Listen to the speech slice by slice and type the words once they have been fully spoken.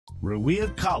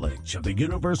Ruia College of the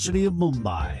University of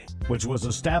Mumbai, which was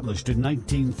established in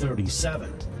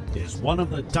 1937, is one of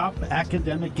the top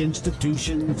academic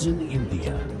institutions in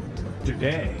India.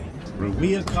 Today,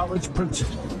 Ruia College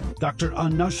Principal Dr.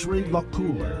 Anushree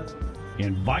Lakur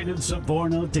invited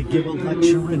Soborno to give a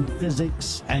lecture in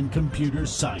physics and computer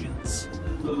science.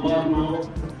 Soborno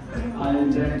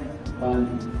Isaac Bari.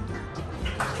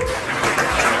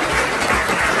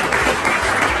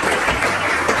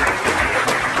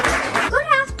 Good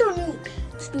afternoon,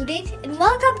 students, and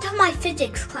welcome to my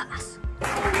physics class.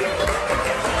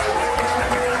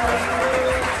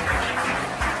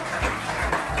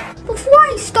 Before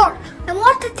I start, I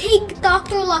want to thank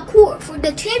Dr. Lakur for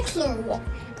the Chancellor Award,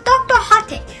 Dr.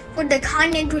 Hate for the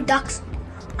kind introduction.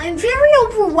 I'm very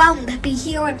overwhelmed to be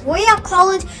here at Ruia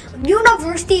College of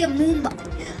University of Mumbai.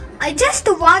 I just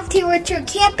arrived here at your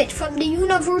campus from the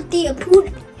University of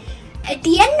Pune. At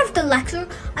the end of the lecture,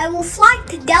 I will fly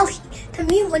to Delhi to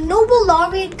meet with Nobel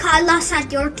laureate Kailash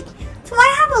Satyarthi. So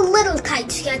I have a little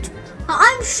tight schedule, but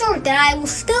I'm sure that I will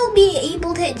still be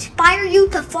able to inspire you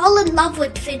to fall in love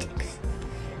with physics.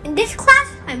 In this class,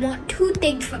 I want two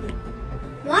things from you.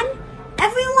 One,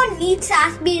 everyone needs to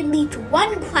ask me at least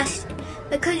one question,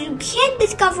 because you can't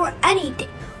discover anything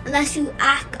unless you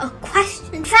ask a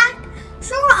question. In fact,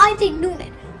 Sir Isaac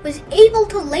Newton was able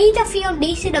to lay the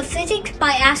foundation of physics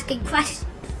by asking questions.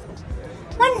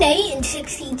 One day in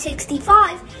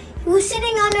 1665, he was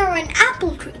sitting under an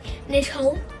apple tree in his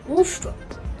home, Worcester.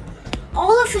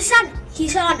 All of a sudden, he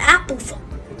saw an apple fall.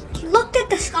 He looked at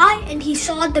the sky and he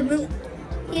saw the moon.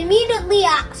 He immediately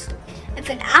asked, if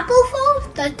an apple falls,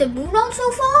 does the moon also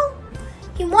fall?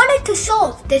 He wanted to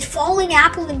solve this falling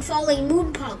apple and falling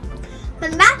moon problem,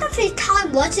 but math of his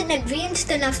time wasn't advanced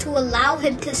enough to allow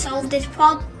him to solve this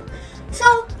problem.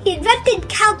 So he invented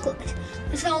calculus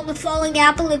to solve the falling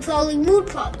apple and falling moon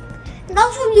problem, and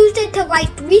also used it to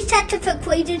write 3 sets of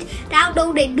equations now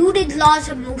known as Newton's laws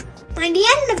of motion. By the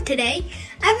end of today,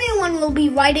 everyone will be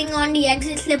writing on the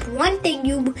exit slip one thing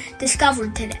you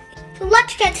discovered today. So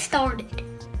let's get started.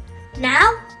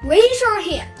 Now, raise your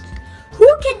hands. Who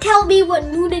can tell me what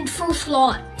Newton's first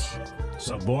law is?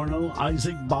 Soborno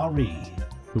Isaac Bari,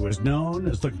 who is known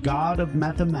as the god of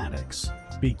mathematics,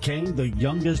 became the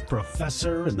youngest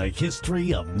professor in the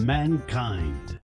history of mankind.